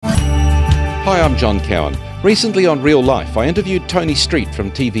Hi, I'm John Cowan. Recently on Real Life, I interviewed Toni Street from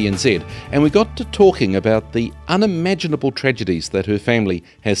TVNZ, and we got to talking about the unimaginable tragedies that her family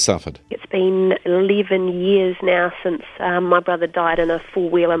has suffered. It's been 11 years now since my brother died in a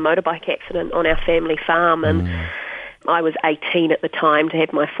four-wheeler motorbike accident on our family farm, and I was 18 at the time. To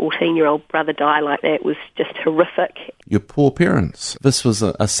have my 14-year-old brother die like that was just horrific. Your poor parents. This was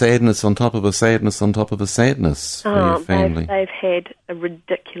a sadness on top of a sadness on top of a sadness for your family. They've had a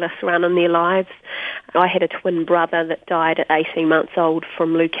ridiculous run in their lives. I had a twin brother that died at 18 months old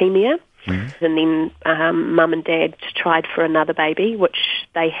from leukemia. And then Mum and Dad tried for another baby, which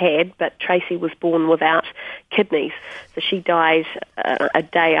they had, but Tracy was born without kidneys. So she died a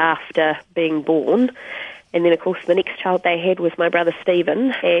day after being born. And then, of course, the next child they had was my brother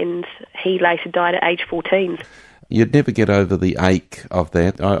Stephen, and he later died at age 14. You'd never get over the ache of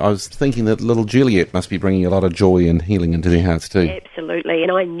that. I was thinking that little Juliet must be bringing a lot of joy and healing into their hearts too. Absolutely,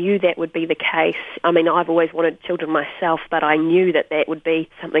 and I knew that would be the case. I mean, I've always wanted children myself, but I knew that that would be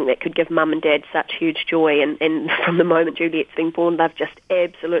something that could give Mum and Dad such huge joy. And from the moment Juliet's been born, they've just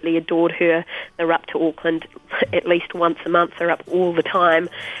absolutely adored her. They're up to Auckland at least once a month. They're up all the time,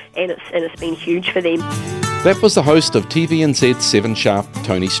 and it's been huge for them. That was the host of TVNZ 7 Sharp,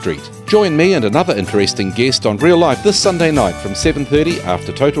 Toni Street. Join me and another interesting guest on Real Life this Sunday night from 7:30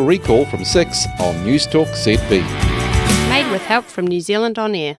 after Total Recall from 6 on Newstalk ZB. Made with help from New Zealand On Air.